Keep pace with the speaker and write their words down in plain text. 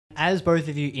as both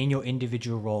of you in your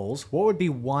individual roles, what would be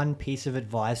one piece of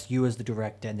advice, you as the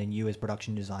director and then you as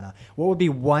production designer, what would be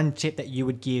one tip that you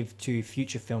would give to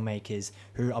future filmmakers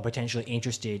who are potentially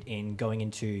interested in going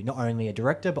into not only a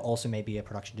director, but also maybe a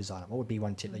production designer? What would be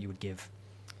one tip that you would give?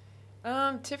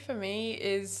 Tip for me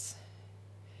is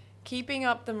keeping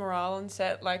up the morale on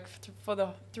set, like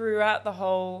throughout the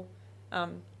whole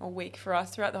a week for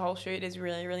us, throughout the whole shoot is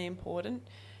really, really important.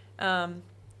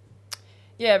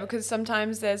 Because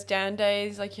sometimes there's down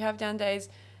days, like you have down days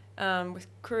with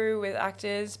crew, with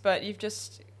actors, but you've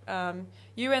just,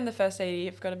 you and the first AD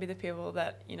have got to be the people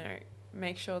that, you know,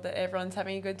 make sure that everyone's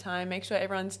having a good time, make sure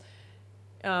everyone's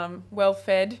well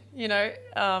fed, you know.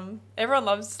 Everyone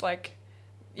loves, like,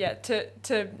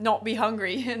 to not be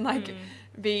hungry and, like,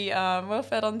 be well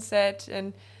fed on set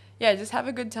and, just have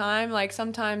a good time. Like,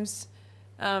 sometimes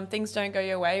things don't go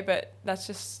your way, but that's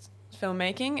just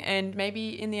filmmaking, and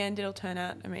maybe in the end it'll turn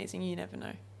out amazing. You never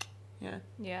know.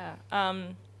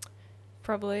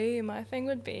 Probably my thing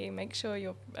would be make sure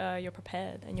you're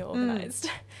prepared and you're organized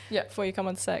before you come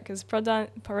on set, because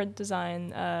prod design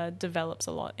develops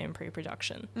a lot in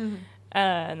pre-production.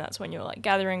 And that's when you're like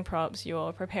gathering props,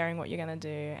 you're preparing what you're going to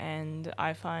do, and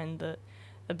I find that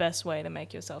the best way to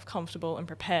make yourself comfortable and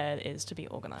prepared is to be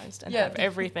organized and have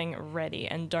everything ready,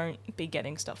 and don't be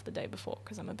getting stuff the day before,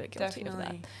 because I'm a bit guilty of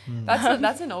that.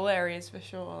 That's in all areas for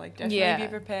sure. Like, definitely be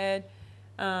prepared.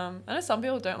 I know some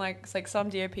people don't like some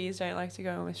DOPs don't like to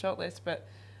go on with shot lists, but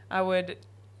I would,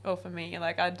 or for me,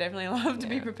 like, I'd definitely love to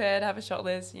be prepared, have a shot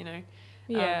list, you know.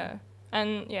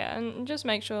 And just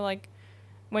make sure, like,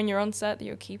 when you're on set, that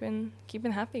you're keeping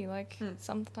happy. Like,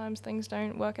 sometimes things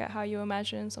don't work out how you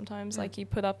imagine. Sometimes, like, you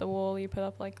put up the wall, you put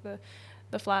up, like, the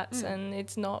flats, and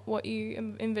it's not what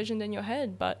you envisioned in your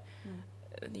head, but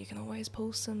you can always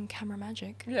pull some camera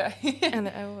magic. And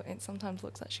it sometimes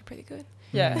looks actually pretty good.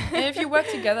 And if you work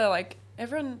together, like,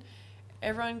 everyone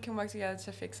can work together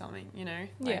to fix something, you know.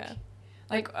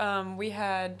 Like, we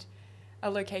had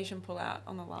a location pull out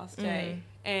on the last day,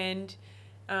 and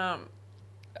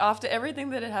after everything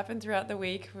that had happened throughout the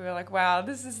week, we were like, wow,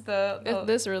 this is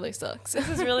this really sucks. This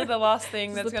is really the last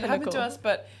thing that's going to happen to us.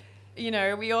 But, you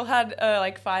know, we all had a,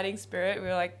 like, fighting spirit. We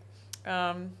were like,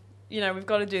 you know, we've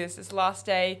got to do this. This last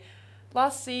day,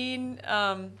 last scene,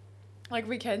 like,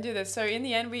 we can do this. So in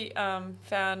the end, we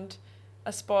found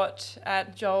a spot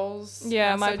at Joel's.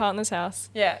 My partner's house.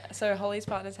 So Holly's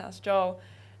partner's house, Joel.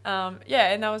 And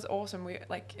that was awesome. It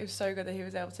was so good that he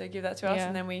was able to give that to us.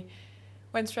 And then we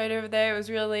went straight over there. It was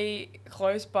really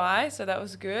close by, so that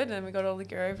was good. And then we got all the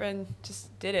gear over and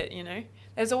just did it, you know.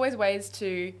 There's always ways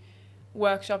to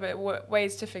workshop it,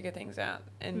 ways to figure things out.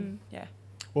 And,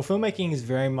 Well, filmmaking is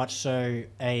very much so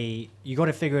you got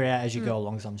to figure it out as you go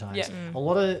along sometimes. A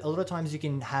lot of times you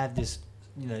can have this,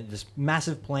 you know, this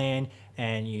massive plan,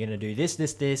 and you're going to do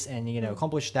this, and you're going to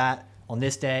accomplish that on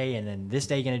this day, and then this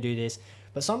day you're going to do this.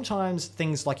 But sometimes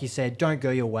things, like you said, don't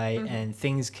go your way, and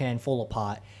things can fall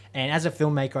apart. And as a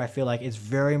filmmaker, I feel like it's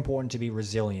very important to be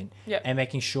resilient and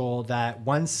making sure that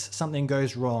once something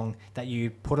goes wrong, that you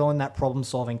put on that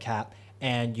problem-solving cap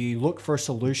and you look for a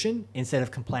solution instead of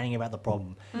complaining about the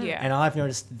problem. And I've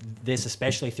noticed this,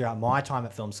 especially throughout my time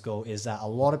at film school, is that a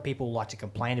lot of people like to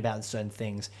complain about certain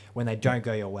things when they don't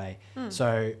go your way.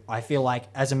 So I feel like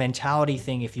as a mentality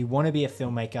thing, if you want to be a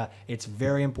filmmaker, it's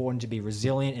very important to be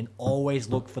resilient and always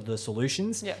look for the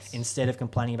solutions instead of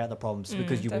complaining about the problems,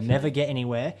 because you will never get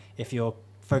anywhere if you're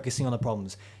focusing on the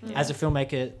problems. As a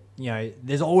filmmaker, you know,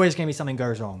 there's always going to be something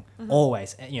goes wrong.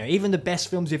 Always. You know, even the best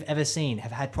films you've ever seen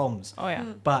have had problems.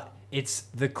 But it's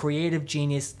the creative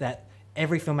genius that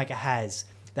every filmmaker has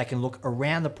that can look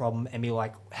around the problem and be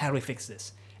like, how do we fix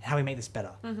this? How do we make this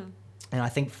better? And I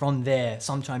think from there,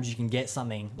 sometimes you can get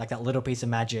something like that little piece of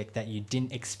magic that you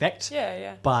didn't expect.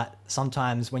 But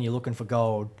sometimes when you're looking for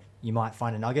gold, you might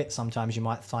find a nugget. Sometimes you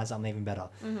might find something even better.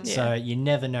 So you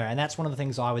never know. And that's one of the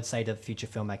things I would say to future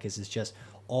filmmakers is just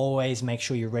always make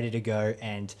sure you're ready to go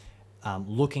and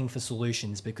looking for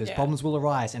solutions, because problems will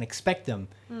arise, and expect them.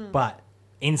 But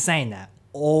in saying that,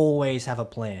 always have a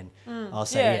plan. I'll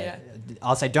say,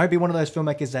 I'll say, don't be one of those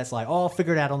filmmakers that's like, oh, I'll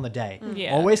figure it out on the day.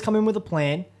 Always come in with a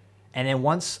plan. And then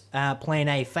once plan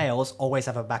A fails, always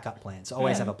have a backup plan. So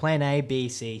always have a plan A, B,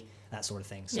 C, that sort of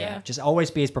thing. So just always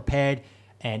be as prepared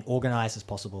and organized as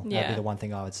possible. That'd be the one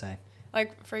thing I would say.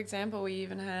 Like, for example, we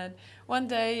even had one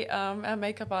day our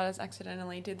makeup artist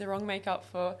accidentally did the wrong makeup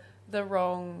for the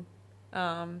wrong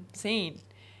scene.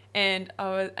 And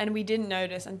we didn't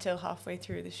notice until halfway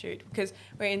through the shoot, because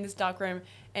we're in this dark room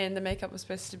and the makeup was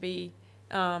supposed to be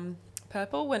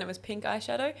purple when it was pink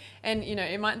eyeshadow. And, you know,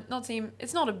 it might not seem,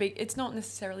 it's not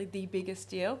necessarily the biggest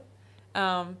deal.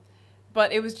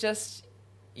 but it was just,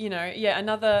 you know,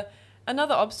 another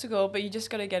obstacle, but you just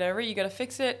got to get over it. You got to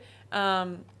fix it.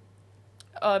 Bella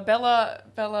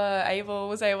Abel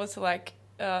was able to like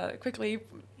quickly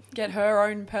get her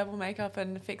own purple makeup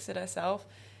and fix it herself.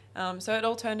 So it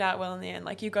all turned out well in the end.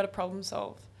 Like, you've got to problem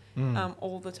solve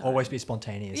all the time. Always be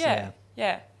spontaneous.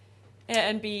 Yeah.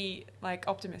 And be like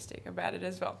optimistic about it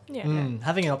as well.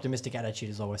 Having an optimistic attitude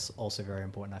is always also very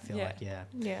important, I feel like.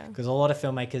 Because a lot of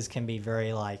filmmakers can be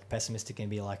very like pessimistic and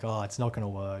be like, oh, it's not going to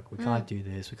work, we can't do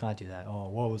this, we can't do that, oh,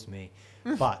 woe was me.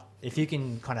 But if you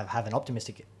can kind of have an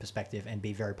optimistic perspective and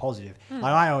be very positive, like,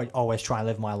 I always try and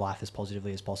live my life as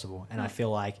positively as possible, and I feel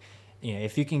like, you know,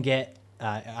 if you can get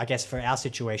I guess for our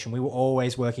situation, we were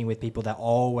always working with people that are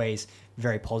always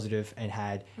very positive and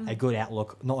had a good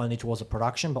outlook, not only towards the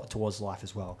production, but towards life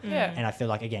as well. And I feel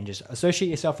like, again, just associate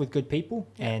yourself with good people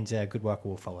and good work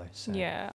will follow. So. Yeah,